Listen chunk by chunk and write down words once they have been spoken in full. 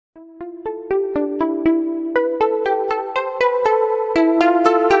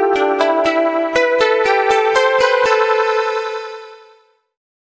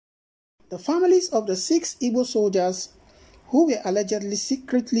families of the 6 Igbo soldiers who were allegedly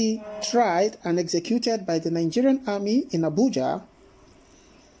secretly tried and executed by the Nigerian army in Abuja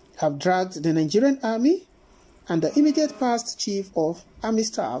have dragged the Nigerian army and the immediate past chief of army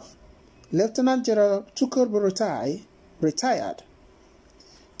staff, Lieutenant General BURATAI, retired,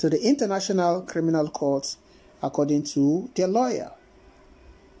 to the International Criminal Court, according to their lawyer.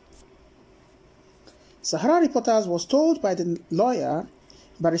 Sahara Reporters was told by the lawyer,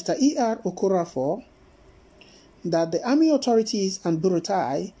 Barrister E.R. Okorafor, that the army authorities and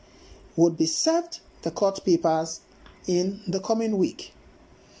BURATAI would be served the court papers in the coming week.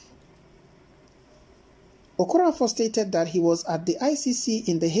 Okorafor stated that he was at the ICC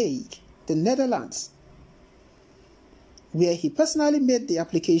in The Hague, the Netherlands, where he personally made the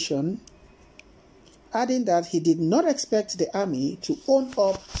application, adding that he did not expect the army to own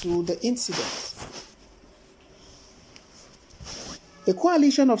up to the incident. A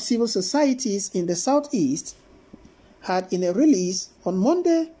coalition of civil societies in the southeast had, in a release on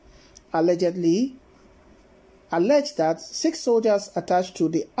Monday, alleged that 6 soldiers attached to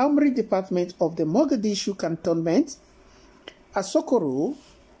the Armory Department of the Mogadishu Cantonment, Asokoro,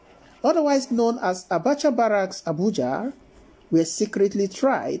 otherwise known as Abacha Barracks, Abuja, were secretly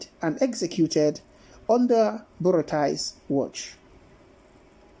tried and executed under BURATAI's watch.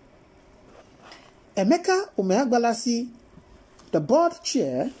 Emeka Umeagbalasi, the board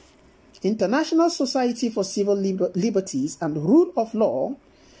chair, International Society for Civil Liberties and Rule of Law,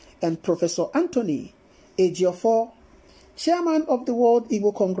 and Professor Anthony Ejiofor, chairman of the World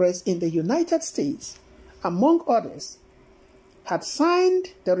Igbo Congress in the United States, among others, had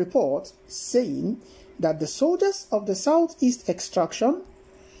signed the report saying that the soldiers of the Southeast extraction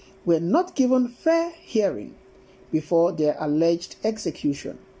were not given fair hearing before their alleged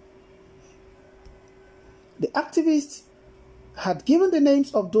execution. The activists had given the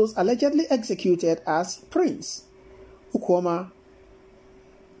names of those allegedly executed as Prince Ukwoma,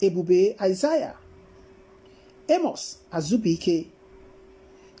 Ebube Isaiah, Amos Azubike,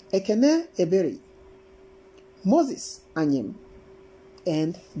 Ekene Eberi, Moses Anyim,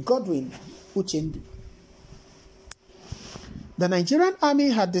 and Godwin Uchendu. The Nigerian army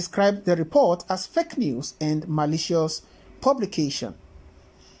had described the report as fake news and malicious publication.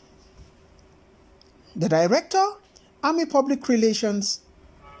 The director, Army Public Relations,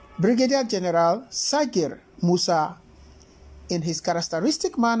 Brigadier General Sagir Musa, in his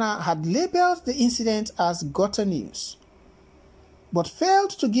characteristic manner, had labeled the incident as gutter news, but failed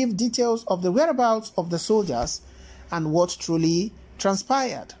to give details of the whereabouts of the soldiers and what truly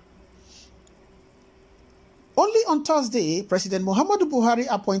transpired. Only on Thursday, President Muhammadu Buhari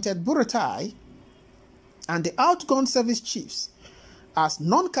appointed BURATAI and the outgone service chiefs as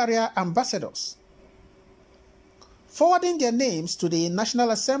non-career ambassadors, forwarding their names to the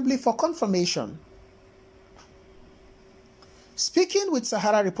National Assembly for confirmation. Speaking with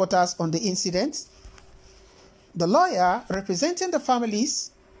Sahara Reporters on the incident, the lawyer representing the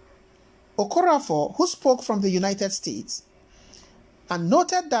families, Okorafor, who spoke from the United States and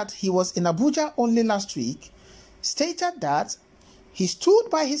noted that he was in Abuja only last week, stated that he stood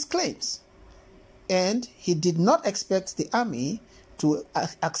by his claims and he did not expect the army to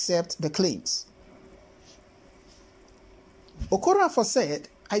accept the claims. Okorafor said,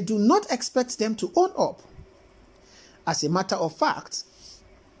 "I do not expect them to own up. As a matter of fact,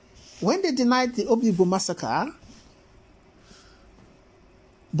 when they denied the Obibo massacre,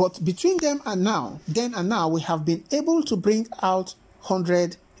 but between then and now, we have been able to bring out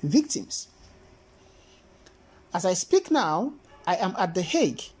 100 victims. As I speak now, I am at The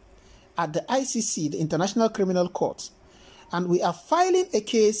Hague, at the ICC, the International Criminal Court, and we are filing a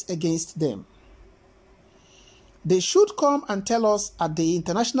case against them. They should come and tell us at the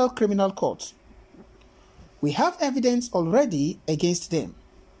International Criminal Court. We have evidence already against them.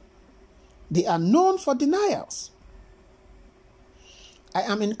 They are known for denials. I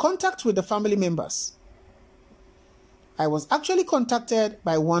am in contact with the family members. I was actually contacted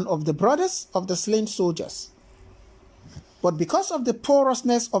by one of the brothers of the slain soldiers. But because of the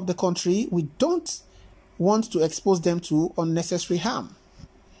porousness of the country, we don't want to expose them to unnecessary harm.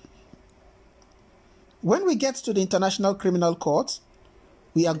 When we get to the International Criminal Court,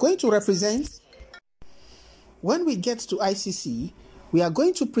 we are going to represent. When we get to ICC, we are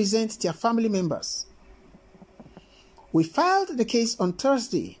going to present their family members. We filed the case on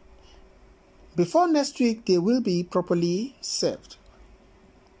Thursday. Before next week, they will be properly served."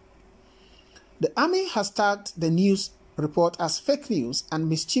 The army has tagged the news report as fake news and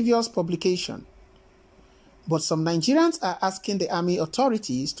mischievous publication. But some Nigerians are asking the army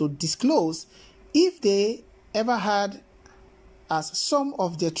authorities to disclose if they ever had, as some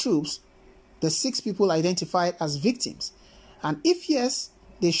of their troops the 6 people identified as victims? And if yes,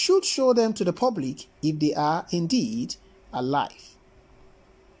 they should show them to the public if they are indeed alive.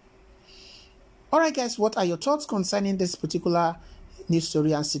 Alright guys, what are your thoughts concerning this particular news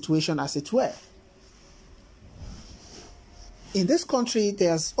story and situation, as it were? In this country,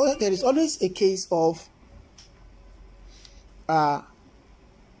 there is always a case of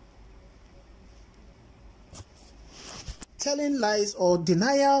telling lies or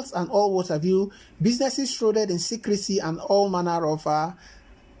denials and all what have you, businesses shrouded in secrecy and all manner of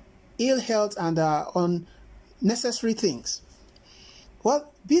ill health and unnecessary things.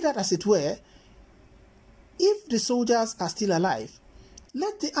 Well, be that as it were, if the soldiers are still alive,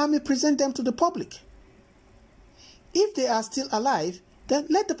 let the army present them to the public. If they are still alive, then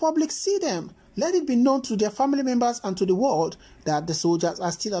let the public see them. Let it be known to their family members and to the world that the soldiers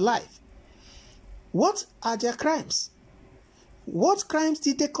are still alive. What are their crimes? What crimes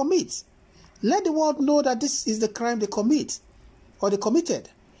did they commit? Let the world know that this is the crime they commit or they committed.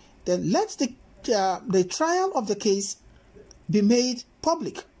 Then let the trial of the case be made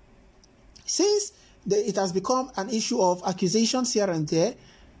public. Since it has become an issue of accusations here and there,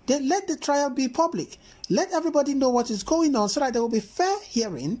 then let the trial be public. Let everybody know what is going on so that there will be fair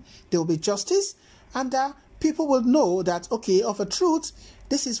hearing, there will be justice, and people will know that, okay, of a truth,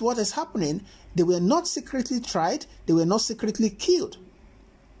 this is what is happening. They were not secretly tried, they were not secretly killed.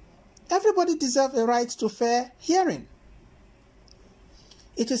 Everybody deserves a right to fair hearing.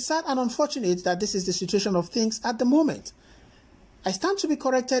 It is sad and unfortunate that this is the situation of things at the moment. I stand to be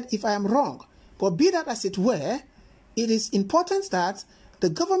corrected if I am wrong, but be that as it were, it is important that the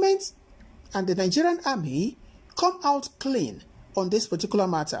government and the Nigerian army come out clean on this particular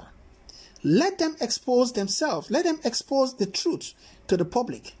matter. Let them expose themselves. Let them expose the truth to the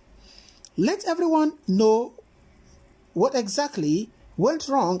public. Let everyone know what exactly went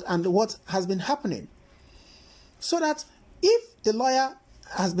wrong and what has been happening. So that if the lawyer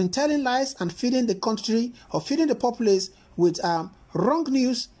has been telling lies and feeding the country or feeding the populace with wrong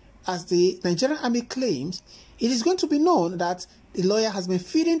news, as the Nigerian army claims, it is going to be known that the lawyer has been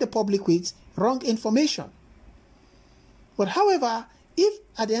feeding the public with wrong information. But however, if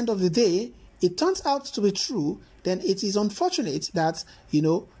at the end of the day it turns out to be true, then it is unfortunate that, you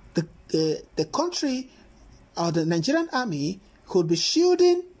know, the country or the Nigerian army could be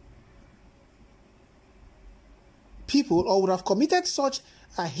shielding people or would have committed such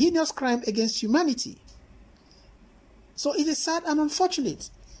a heinous crime against humanity. So it is sad and unfortunate.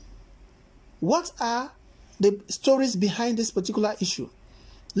 What are the stories behind this particular issue?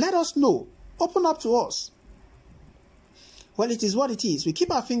 Let us know. Open up to us. Well, it is what it is. We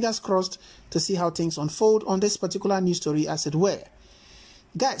keep our fingers crossed to see how things unfold on this particular news story, as it were.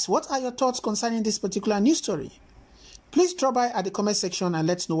 Guys, what are your thoughts concerning this particular news story? Please drop by at the comment section and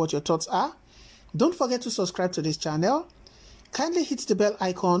let us know what your thoughts are. Don't forget to subscribe to this channel. Kindly hit the bell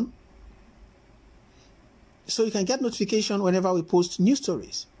icon so you can get notification whenever we post new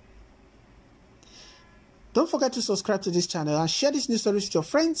stories. Don't forget to subscribe to this channel and share these news stories with your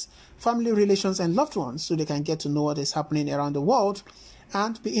friends, family, relations, and loved ones so they can get to know what is happening around the world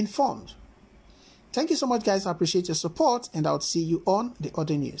and be informed. Thank you so much, guys. I appreciate your support, and I'll see you on the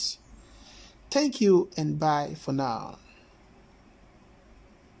other news. Thank you, and bye for now.